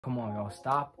Come on, y'all.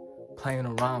 Stop playing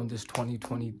around this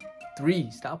 2023.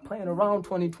 Stop playing around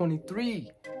 2023.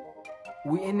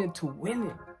 We in it to win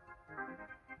it.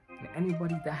 And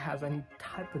anybody that has any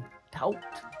type of doubt.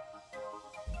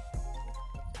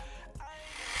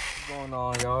 What's going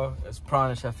on, y'all? It's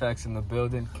Pranish FX in the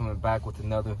building, coming back with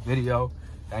another video.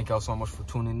 Thank y'all so much for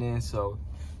tuning in. So,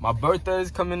 my birthday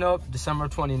is coming up, December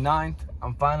 29th.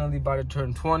 I'm finally about to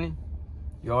turn 20.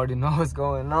 You already know what's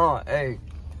going on. Hey.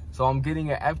 So I'm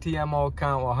getting an FTMO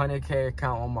account, 100K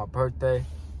account on my birthday,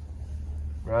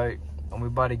 right? And we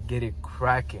about to get it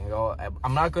cracking, yo.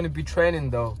 I'm not gonna be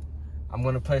trading though. I'm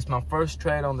gonna place my first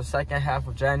trade on the second half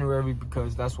of January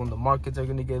because that's when the markets are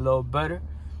gonna get a little better.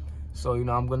 So, you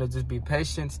know, I'm gonna just be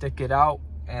patient, stick it out,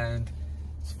 and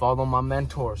just follow my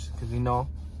mentors. Cause you know,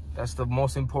 that's the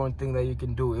most important thing that you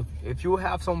can do. If you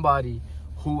have somebody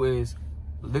who is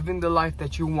living the life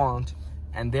that you want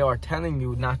and they are telling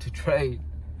you not to trade,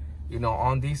 you know,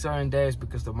 on these certain days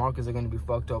because the markets are going to be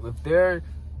fucked up. If they're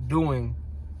doing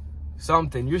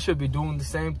something, you should be doing the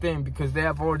same thing because they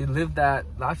have already lived that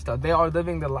lifestyle. They are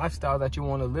living the lifestyle that you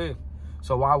want to live.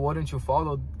 So why wouldn't you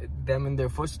follow them in their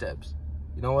footsteps?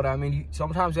 You know what I mean?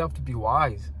 Sometimes you have to be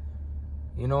wise.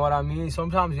 You know what I mean?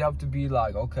 Sometimes you have to be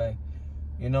like, okay,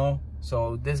 you know?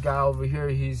 So this guy over here,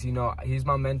 he's, you know, he's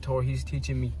my mentor. He's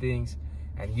teaching me things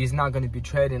and he's not going to be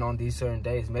trading on these certain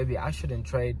days. Maybe I shouldn't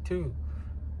trade too.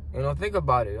 You know, think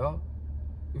about it, yo.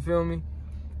 You feel me?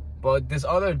 But this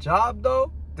other job,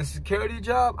 though, the security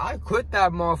job, I quit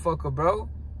that motherfucker, bro.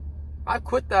 I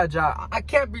quit that job. I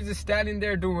can't be just standing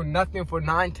there doing nothing for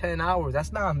 9-10 hours.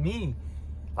 That's not me.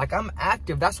 Like, I'm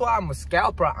active. That's why I'm a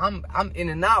scalper. I'm in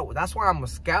and out. That's why I'm a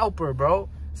scalper, bro.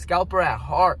 Scalper at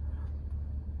heart.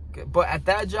 But at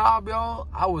that job, yo,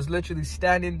 I was literally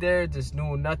standing there just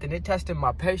doing nothing. It tested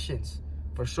my patience,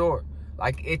 for sure.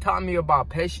 Like, it taught me about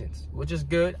patience, which is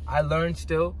good. I learned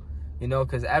still, you know,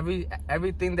 because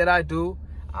everything that I do,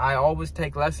 I always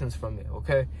take lessons from it,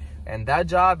 okay? And that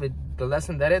job, the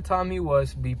lesson that it taught me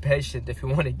was be patient if you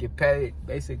want to get paid.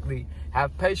 Basically,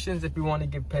 have patience if you want to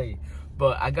get paid.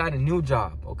 But I got a new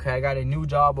job, okay? I got a new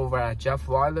job over at Jeff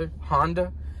Weiler,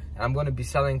 Honda, and I'm going to be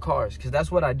selling cars because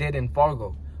that's what I did in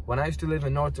Fargo. When I used to live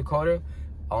in North Dakota,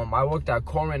 I worked at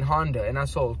Corin Honda, and I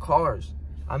sold cars.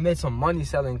 I made some money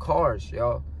selling cars,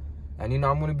 yo. And, you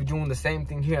know, I'm going to be doing the same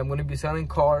thing here. I'm going to be selling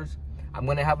cars. I'm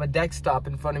going to have a desktop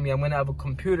in front of me. I'm going to have a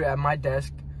computer at my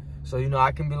desk. So, you know,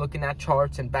 I can be looking at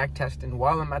charts and back testing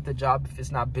while I'm at the job if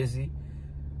it's not busy.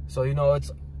 So, you know,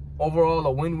 it's overall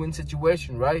a win-win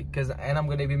situation, right? And I'm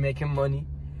going to be making money.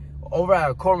 Over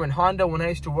at Corin Honda, when I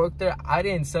used to work there, I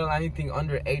didn't sell anything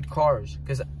under 8 cars.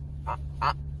 Because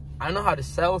I know how to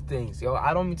sell things, yo.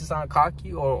 I don't mean to sound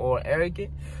cocky or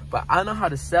arrogant, but I know how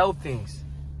to sell things,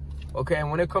 okay? And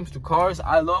when it comes to cars,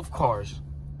 I love cars.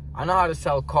 I know how to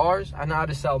sell cars. I know how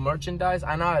to sell merchandise.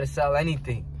 I know how to sell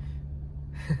anything.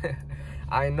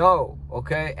 I know,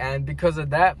 okay? And because of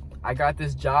that, I got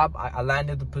this job. I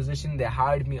landed the position. They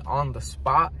hired me on the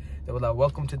spot. They were like,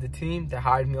 welcome to the team. They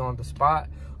hired me on the spot.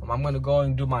 I'm going to go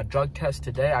and do my drug test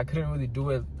today. I couldn't really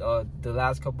do it the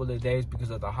last couple of days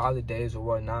because of the holidays or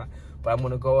whatnot. But I'm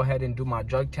going to go ahead and do my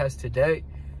drug test today.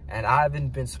 And I haven't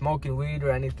been smoking weed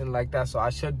or anything like that, so I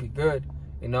should be good,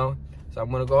 you know. So I'm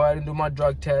going to go ahead and do my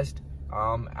drug test.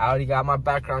 I already got my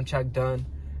background check done.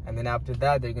 And then after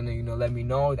that, they're going to, you know, let me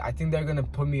know. I think they're going to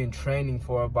put me in training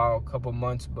for about a couple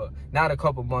months, but not a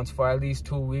couple months, for at least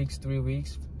 2 weeks, 3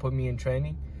 weeks, put me in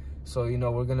training. So, you know,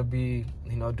 we're going to be,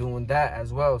 you know, doing that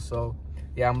as well. So,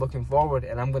 yeah, I'm looking forward,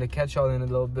 and I'm going to catch y'all in a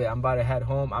little bit. I'm about to head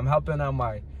home. I'm helping out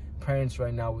my parents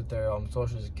right now with their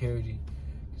Social Security,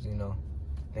 you know,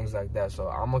 things like that. So,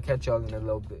 I'm going to catch y'all in a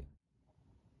little bit.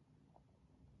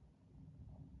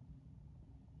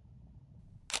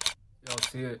 Y'all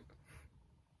see it?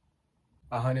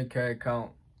 100K account.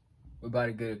 We're about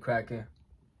to get it cracking.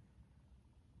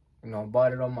 You know, I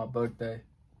bought it on my birthday.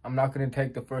 I'm not going to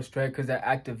take the first trade because it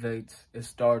activates. It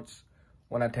starts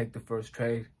when I take the first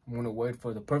trade. I'm going to wait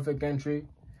for the perfect entry.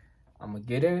 I'm going to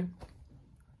get in.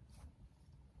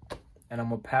 And I'm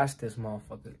going to pass this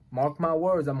motherfucker. Mark my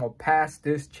words, I'm going to pass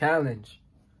this challenge.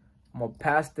 I'm going to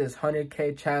pass this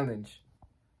 100K challenge.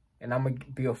 And I'm going to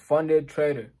be a funded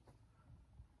trader.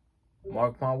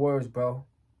 Mark my words, bro.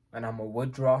 And I'm going to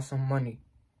withdraw some money.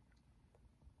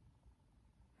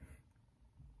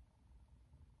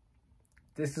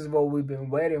 This is what we've been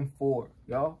waiting for,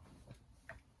 y'all.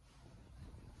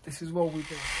 This is what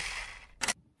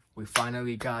we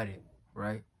finally got it,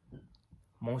 right?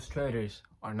 Most traders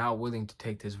are not willing to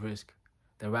take this risk.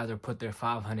 They'd rather put their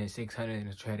 500, 600 in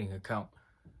a trading account.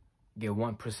 Get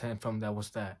 1% from that. What's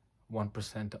that?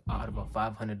 1% out of a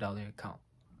 $500 account.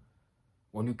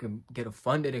 when you can get a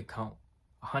funded account,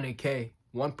 100K,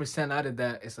 1% out of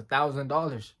that is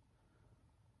 $1,000.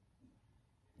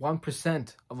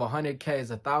 1% of 100K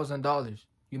is $1,000.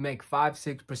 You make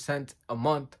 5-6% a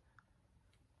month.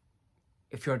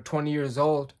 If you're 20 years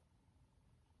old,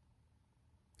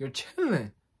 you're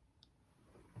chilling.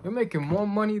 You're making more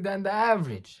money than the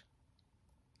average.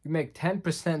 You make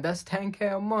 10%, that's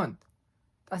 10K a month.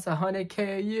 That's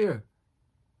 100K a year.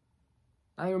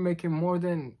 Now you're making more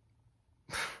than...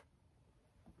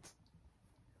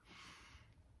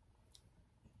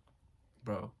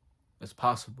 Bro, it's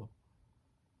possible.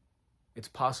 It's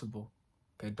possible.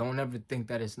 Okay, don't ever think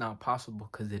that it's not possible,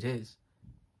 because it is.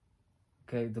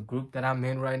 Okay, the group that I'm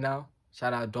in right now,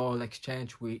 shout out Dollar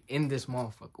Exchange, we in this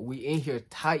motherfucker. We in here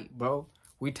tight, bro.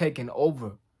 We taking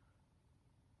over.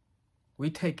 We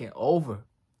taking over.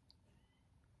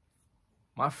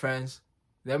 My friends,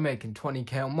 they're making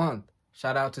 20K a month.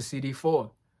 Shout out to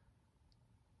CD4.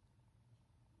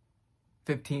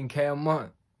 15K a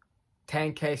month.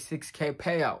 10K, 6K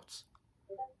payouts.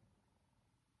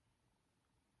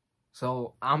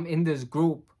 So I'm in this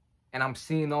group and I'm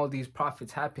seeing all these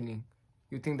profits happening.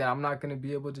 You think that I'm not going to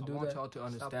be able to do that? I want y'all to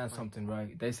understand something,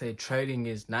 right? They say trading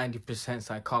is 90%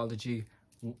 psychology,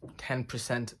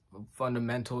 10%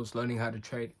 fundamentals, learning how to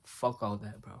trade. Fuck all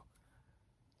that, bro.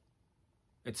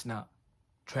 It's not.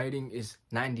 Trading is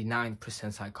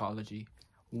 99% psychology,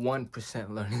 1%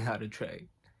 learning how to trade.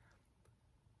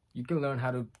 You can learn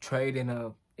how to trade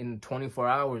in 24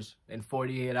 hours, in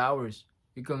 48 hours.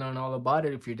 You can learn all about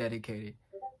it if you're dedicated.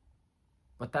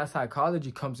 But that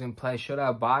psychology comes in play. Should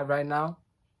I buy right now?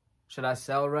 Should I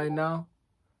sell right now?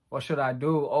 What should I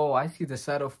do? Oh, I see the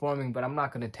setup forming, but I'm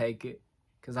not going to take it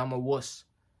because I'm a wuss.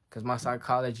 Because my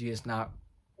psychology is not,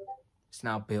 it's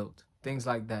not built. Things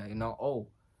like that, you know. Oh,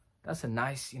 that's a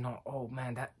nice, you know, oh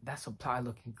man, that supply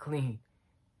looking clean.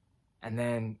 And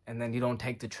then you don't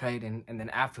take the trade, and then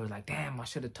after, like, damn, I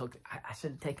should have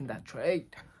taken that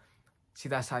trade. See,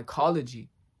 that psychology.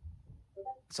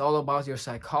 It's all about your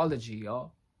psychology,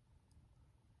 y'all.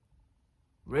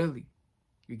 Really.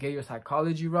 You get your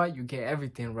psychology right, you get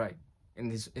everything right in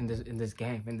this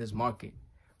game, in this market.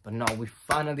 But no, we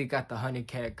finally got the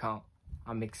 100K account.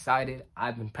 I'm excited.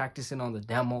 I've been practicing on the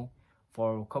demo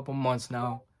for a couple months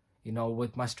now. You know,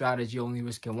 with my strategy, only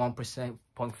risking 1%,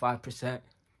 0.5%.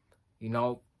 You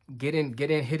know,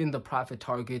 hitting the profit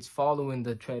targets, following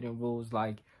the trading rules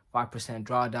like 5%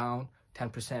 drawdown,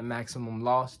 10% maximum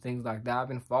loss, things like that. I've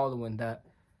been following that.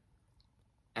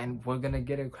 And we're going to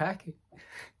get it cracking.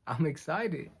 I'm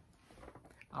excited.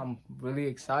 I'm really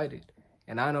excited.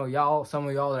 And I know y'all, some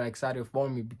of y'all are excited for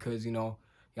me because, you know,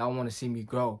 y'all want to see me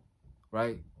grow,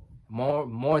 right?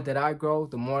 More that I grow,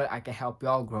 the more I can help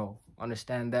y'all grow.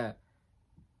 Understand that.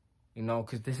 You know,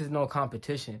 because this is no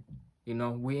competition. You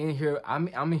know, we in here, I'm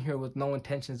in here with no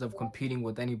intentions of competing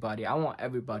with anybody. I want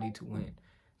everybody to win.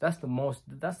 That's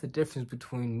the difference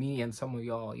between me and some of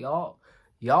y'all.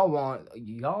 Y'all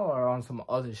are on some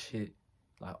other shit.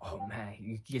 Like, oh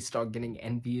man, you start getting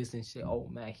envious and shit. Oh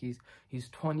man, he's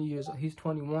 20 years old, he's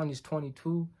 21, he's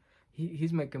 22.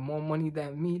 He's making more money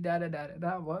than me.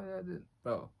 What?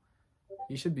 Bro,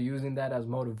 you should be using that as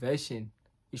motivation.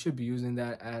 You should be using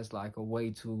that as like a way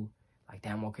to, like,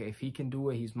 damn, okay, if he can do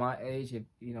it, he's my age. If,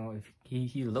 you know, if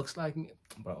he looks like me,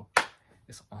 bro,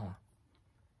 it's on.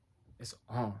 It's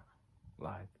on.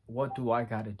 Like, what do I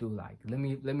gotta do? Like, let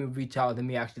me reach out. Let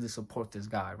me actually support this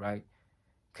guy, right?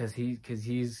 Cause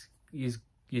he's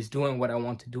doing what I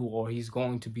want to do, or he's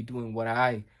going to be doing what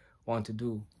I want to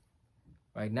do,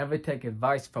 right? Never take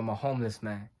advice from a homeless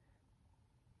man.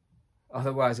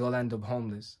 Otherwise, you'll end up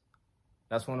homeless.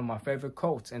 That's one of my favorite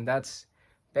quotes, and that's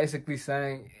basically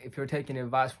saying, if you're taking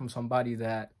advice from somebody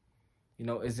that, you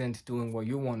know, isn't doing what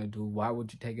you want to do, why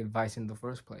would you take advice in the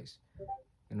first place?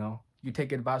 You know, you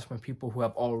take advice from people who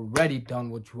have already done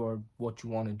what you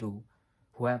want to do,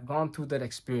 who have gone through that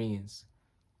experience,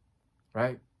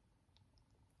 right?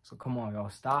 So come on, y'all,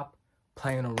 stop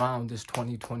playing around this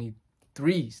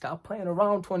 2023. Stop playing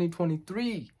around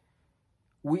 2023.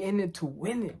 We in it to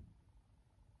win it.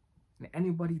 And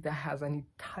anybody that has any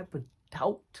type of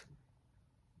doubt,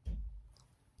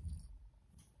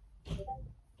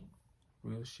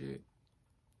 real shit.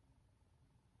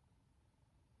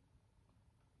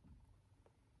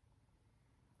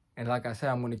 And like I said,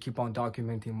 I'm going to keep on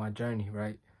documenting my journey,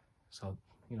 right? So,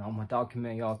 you know, I'm going to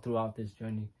document y'all throughout this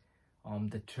journey.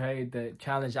 The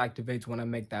challenge activates when I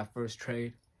make that first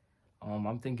trade.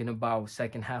 I'm thinking about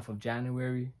second half of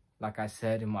January, like I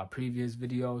said in my previous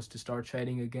videos, to start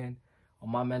trading again.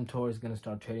 My mentor is going to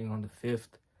start trading on the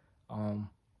 5th.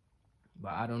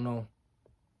 But I don't know.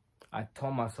 I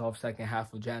told myself second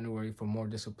half of January for more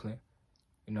discipline,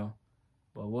 you know.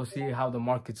 But we'll see how the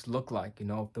markets look like, you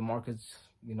know. If the markets,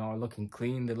 you know, are looking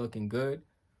clean, they're looking good,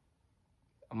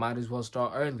 I might as well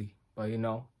start early. But, you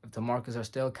know, if the markets are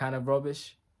still kind of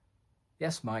rubbish,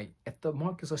 yes, Mike. If the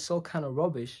markets are still kind of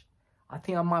rubbish, I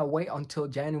think I might wait until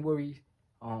January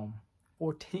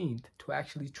 14th to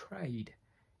actually trade.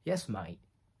 Yes, Mike.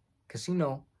 Because, you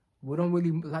know, we don't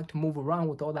really like to move around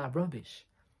with all that rubbish.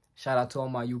 Shout out to all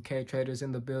my UK traders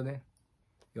in the building.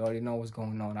 You already know what's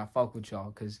going on. I fuck with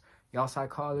y'all because y'all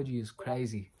psychology is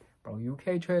crazy. Bro,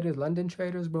 UK traders, London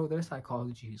traders, bro, their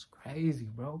psychology is crazy,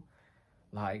 bro.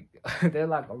 Like, they're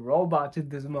like a robot to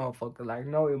this motherfucker. Like,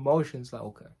 no emotions. Like,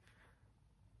 okay.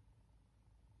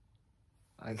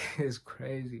 Like, it's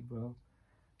crazy, bro.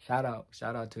 Shout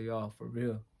out to y'all, for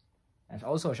real. And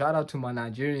also, shout out to my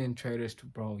Nigerian traders, too,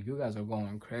 bro. You guys are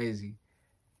going crazy.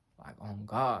 Like, oh,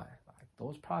 God. Like,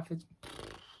 those profits.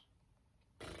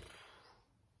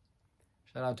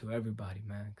 Shout out to everybody,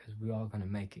 man, because we all gonna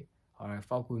make it. All right,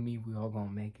 fuck with me. We all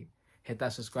gonna make it. Hit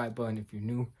that subscribe button if you're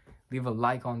new. Leave a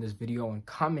like on this video and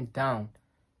comment down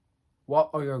what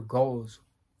are your goals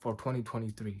for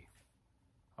 2023.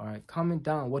 All right, comment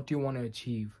down what do you want to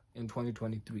achieve in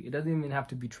 2023. It doesn't even have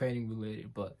to be trading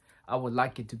related, but I would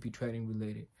like it to be trading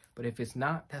related. But if it's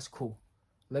not, that's cool.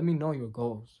 Let me know your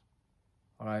goals.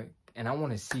 All right, and I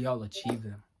want to see y'all achieve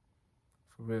them.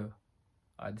 For real.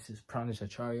 All right, this is Pranish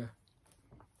Acharya.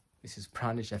 This is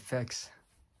Pranish FX,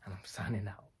 and I'm signing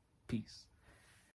out. Peace.